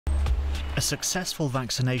A successful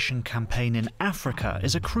vaccination campaign in Africa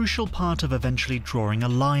is a crucial part of eventually drawing a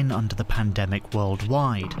line under the pandemic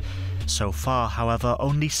worldwide. So far, however,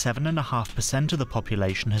 only 7.5% of the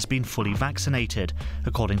population has been fully vaccinated,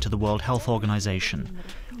 according to the World Health Organization.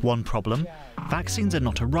 One problem: vaccines are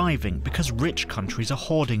not arriving because rich countries are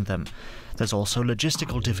hoarding them. There's also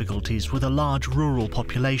logistical difficulties with a large rural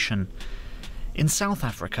population. In South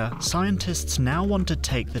Africa, scientists now want to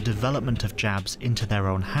take the development of jabs into their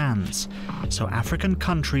own hands. So African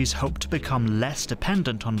countries hope to become less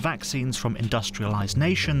dependent on vaccines from industrialized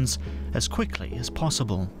nations as quickly as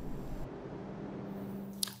possible.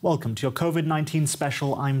 Welcome to your COVID-19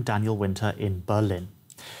 special. I'm Daniel Winter in Berlin.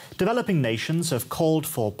 Developing nations have called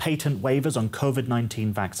for patent waivers on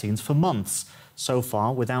COVID-19 vaccines for months, so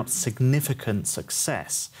far without significant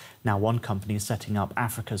success. Now one company is setting up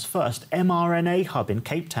Africa's first mRNA hub in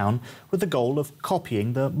Cape Town with the goal of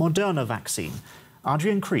copying the Moderna vaccine.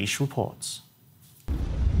 Adrian Krisch reports.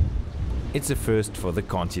 It's a first for the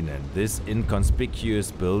continent. This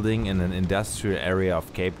inconspicuous building in an industrial area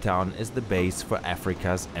of Cape Town is the base for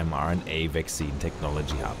Africa's mRNA vaccine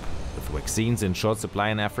technology hub. With vaccines in short supply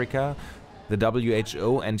in Africa, the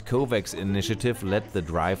WHO and COVAX initiative led the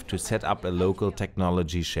drive to set up a local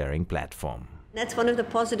technology sharing platform. That's one of the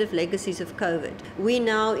positive legacies of COVID. We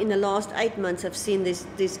now, in the last 8 months, have seen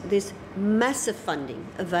this massive funding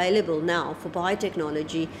available now for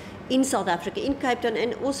biotechnology in South Africa, in Cape Town,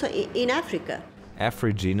 and also in Africa.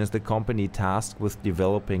 Afrigen is the company tasked with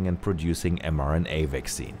developing and producing mRNA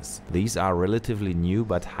vaccines. These are relatively new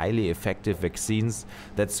but highly effective vaccines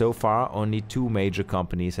that so far only two major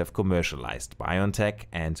companies have commercialized, BioNTech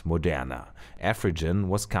and Moderna. Afrigen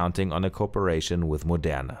was counting on a cooperation with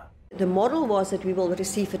Moderna. The model was that we will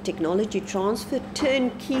receive a technology transfer,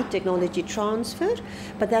 turnkey technology transfer,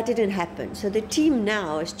 but that didn't happen. So the team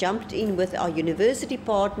now has jumped in with our university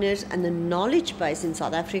partners and the knowledge base in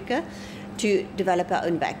South Africa to develop our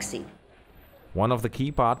own vaccine. One of the key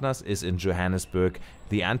partners is in Johannesburg,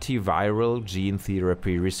 the antiviral gene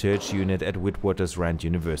therapy research unit at Witwatersrand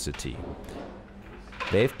University.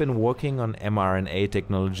 They've been working on mRNA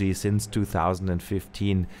technology since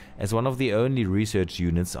 2015 as one of the only research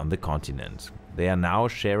units on the continent. They are now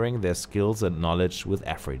sharing their skills and knowledge with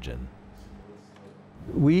Afrigen.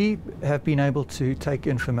 We have been able to take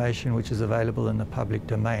information which is available in the public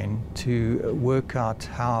domain to work out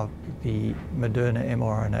how the Moderna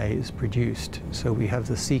mRNA is produced. So we have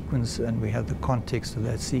the sequence and we have the context of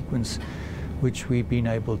that sequence which we've been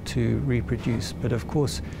able to reproduce. But of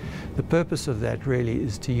course, the purpose of that really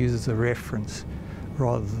is to use as a reference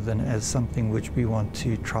rather than as something which we want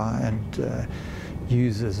to try and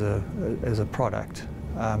use as a product.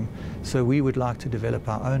 So we would like to develop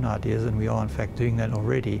our own ideas, and we are in fact doing that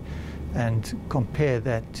already, and compare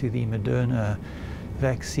that to the Moderna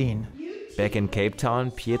vaccine. Back in Cape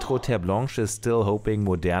Town, Pietro Terblanche is still hoping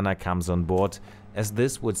Moderna comes on board, as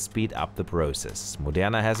this would speed up the process.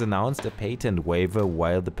 Moderna has announced a patent waiver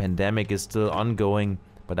while the pandemic is still ongoing,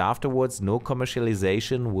 but afterwards no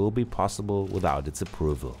commercialization will be possible without its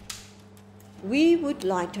approval. We would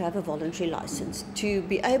like to have a voluntary license to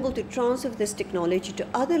be able to transfer this technology to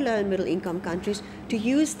other low and middle income countries to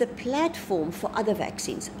use the platform for other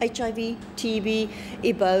vaccines, HIV, TB,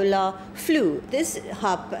 Ebola, flu. This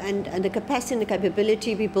hub and the capacity and the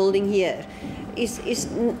capability we're building here is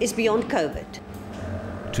beyond COVID.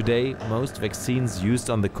 Today, most vaccines used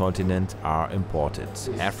on the continent are imported.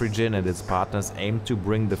 Afrigen and its partners aim to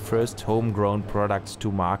bring the first homegrown products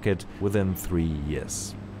to market within 3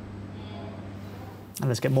 years. And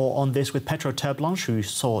let's get more on this with Pietro Terblanche, who you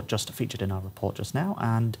saw just featured in our report just now,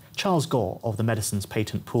 and Charles Gore of the Medicines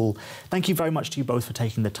Patent Pool. Thank you very much to you both for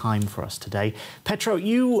taking the time for us today. Pietro,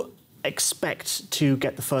 you expect to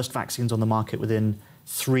get the first vaccines on the market within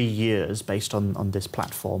 3 years based on this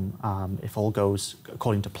platform, if all goes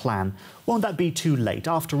according to plan. Won't that be too late?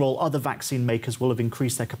 After all, other vaccine makers will have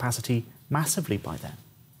increased their capacity massively by then.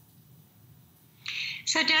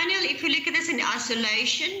 So, Daniel, if we look at this in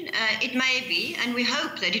isolation, it may be, and we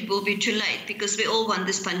hope that it will be too late because we all want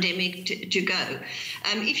this pandemic to go.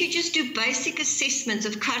 If you just do basic assessments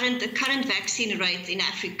of the current vaccine rates in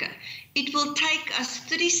Africa, it will take us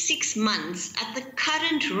 36 months at the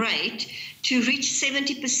current rate to reach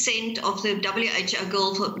 70% of the WHO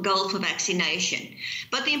goal for vaccination.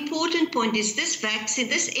 But the important point is this vaccine,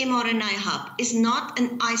 this mRNA hub, is not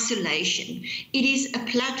an isolation. It is a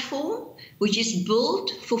platform which is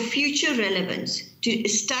built for future relevance to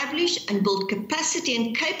establish and build capacity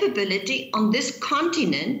and capability on this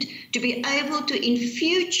continent to be able to, in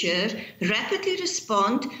future, rapidly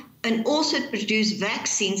respond and also produce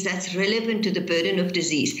vaccines that's relevant to the burden of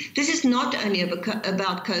disease. This is not only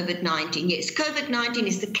about COVID-19. Yes, COVID-19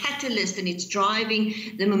 is the catalyst and it's driving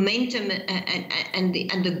the momentum and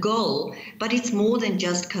the goal, but it's more than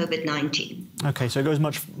just COVID-19. Okay, so it goes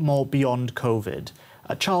much more beyond COVID.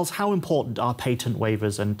 Charles, how important are patent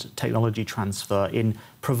waivers and technology transfer in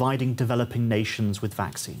providing developing nations with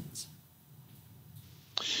vaccines?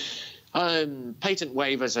 Patent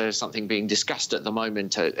waivers are something being discussed at the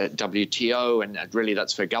moment at WTO, and really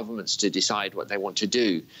that's for governments to decide what they want to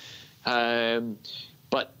do.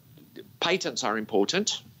 But patents are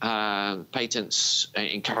important. Patents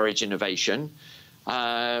encourage innovation.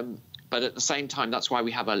 But at the same time, that's why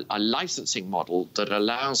we have a licensing model that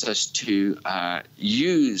allows us to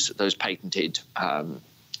use those patented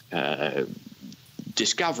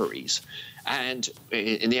discoveries and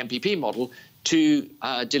in the MPP model to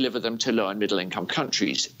deliver them to low and middle income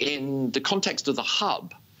countries. In the context of the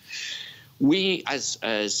hub, we, as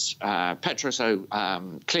Petro so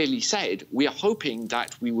clearly said, we are hoping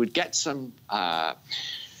that we would get some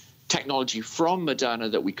technology from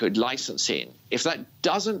Moderna that we could license in. If that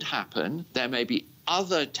doesn't happen, there may be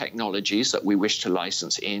other technologies that we wish to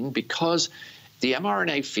license in, because the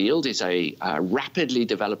mRNA field is a rapidly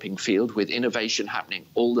developing field with innovation happening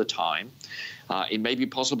all the time. It may be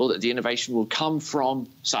possible that the innovation will come from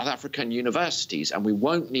South African universities, and we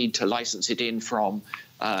won't need to license it in from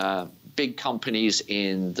big companies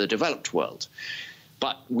in the developed world.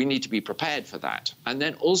 But we need to be prepared for that. And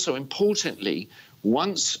then also importantly,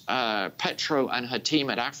 once Petro and her team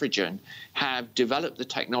at Afrigen have developed the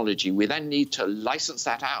technology, we then need to license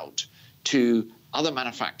that out to other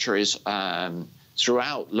manufacturers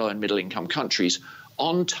throughout low and middle income countries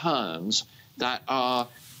on terms that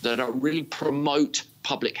really promote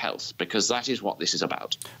public health, because that is what this is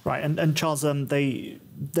about. Right, and Charles,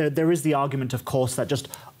 there is the argument, of course, that just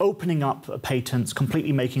opening up patents,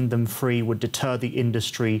 completely making them free, would deter the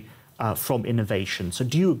industry from innovation. So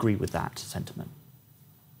do you agree with that sentiment?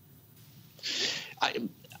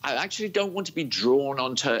 I actually don't want to be drawn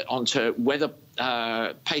onto whether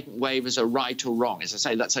patent waivers are right or wrong. As I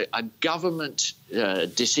say, that's a government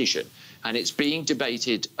decision, and it's being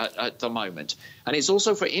debated at the moment. And it's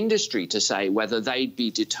also for industry to say whether they'd be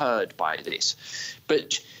deterred by this.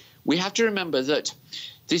 But we have to remember that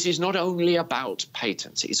this is not only about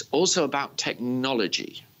patents, it's also about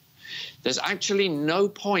technology. There's actually no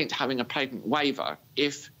point having a patent waiver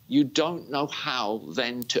if you don't know how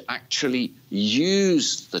then to actually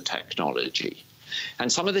use the technology.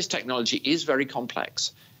 And some of this technology is very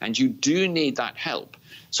complex, and you do need that help.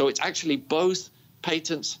 So it's actually both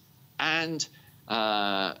patents and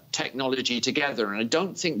technology together, and I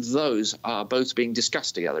don't think those are both being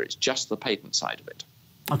discussed together. It's just the patent side of it.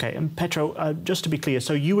 Okay, and Petro, just to be clear,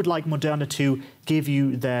 so you would like Moderna to give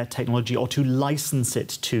you their technology or to license it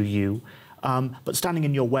to you, but standing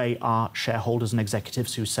in your way are shareholders and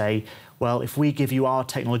executives who say, well, if we give you our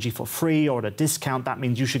technology for free or at a discount, that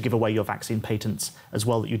means you should give away your vaccine patents as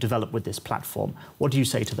well that you develop with this platform. What do you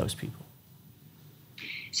say to those people?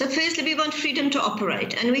 So firstly, we want freedom to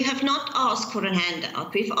operate, and we have not asked for a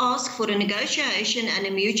handout. We've asked for a negotiation and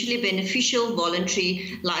a mutually beneficial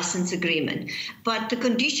voluntary license agreement. But the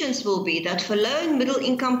conditions will be that for low and middle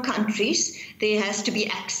income countries, there has to be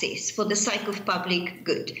access for the sake of public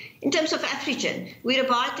good. In terms of Afrigen, we're a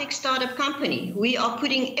biotech startup company. We are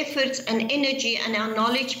putting efforts and energy and our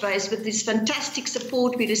knowledge base with this fantastic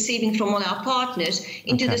support we're receiving from all our partners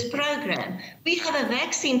into this program. We have a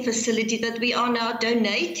vaccine facility that we are now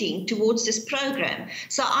donating towards this program.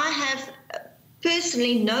 So I have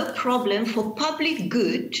personally no problem for public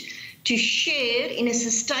good to share in a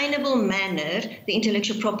sustainable manner the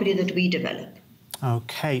intellectual property that we develop.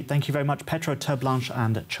 Okay, thank you very much, Petro Terblanche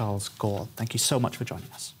and Charles Gore. Thank you so much for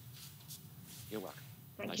joining us. You're welcome.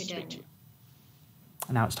 Thank nice you, to speak Dan. to you.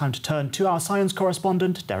 And now it's time to turn to our science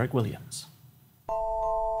correspondent, Derek Williams.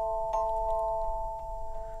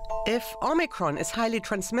 If Omicron is highly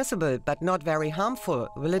transmissible but not very harmful,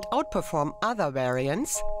 will it outperform other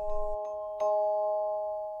variants?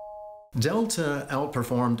 Delta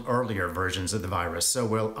outperformed earlier versions of the virus, so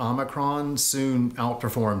will Omicron soon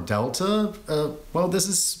outperform Delta? Well, this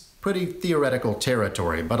is pretty theoretical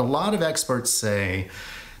territory, but a lot of experts say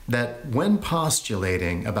that when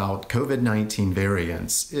postulating about COVID-19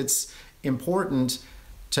 variants, it's important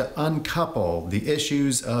to uncouple the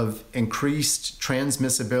issues of increased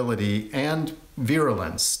transmissibility and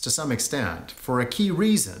virulence to some extent for a key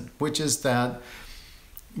reason, which is that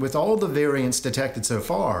with all the variants detected so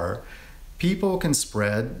far, people can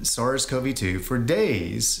spread SARS-CoV-2 for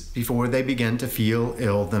days before they begin to feel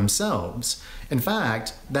ill themselves. In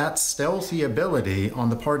fact, that stealthy ability on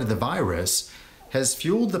the part of the virus has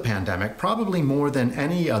fueled the pandemic probably more than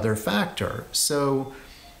any other factor. So,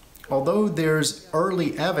 although there's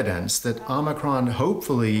early evidence that Omicron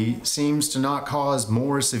hopefully seems to not cause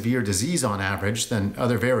more severe disease on average than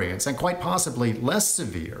other variants, and quite possibly less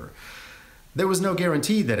severe, there was no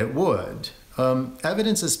guarantee that it would.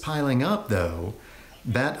 Evidence is piling up, though,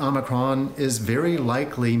 that Omicron is very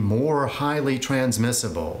likely more highly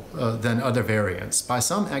transmissible than other variants. By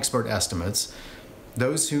some expert estimates,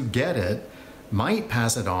 those who get it might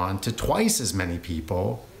pass it on to twice as many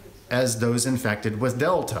people as those infected with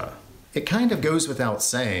Delta. It kind of goes without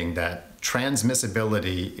saying that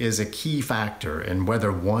transmissibility is a key factor in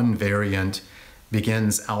whether one variant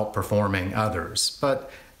begins outperforming others.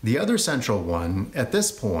 But the other central one at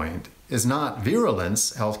this point is not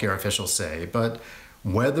virulence, healthcare officials say, but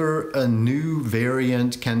whether a new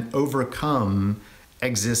variant can overcome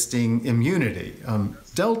existing immunity.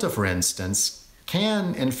 Delta, for instance,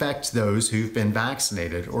 can infect those who've been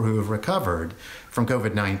vaccinated or who have recovered from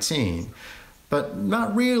COVID-19, but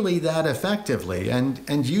not really that effectively,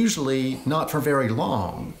 and usually not for very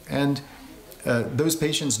long. And those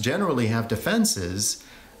patients generally have defenses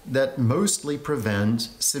that mostly prevent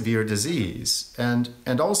severe disease and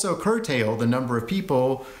also curtail the number of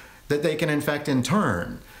people that they can infect in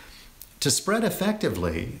turn. To spread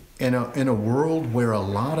effectively in a world where a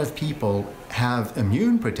lot of people have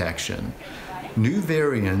immune protection, new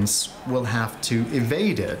variants will have to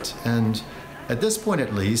evade it. And at this point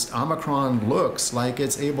at least, Omicron looks like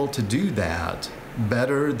it's able to do that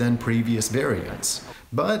better than previous variants.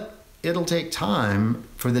 But it'll take time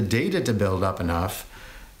for the data to build up enough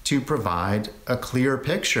to provide a clear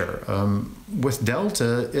picture. With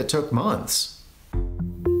Delta, it took months.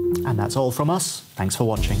 And that's all from us. Thanks for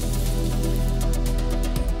watching.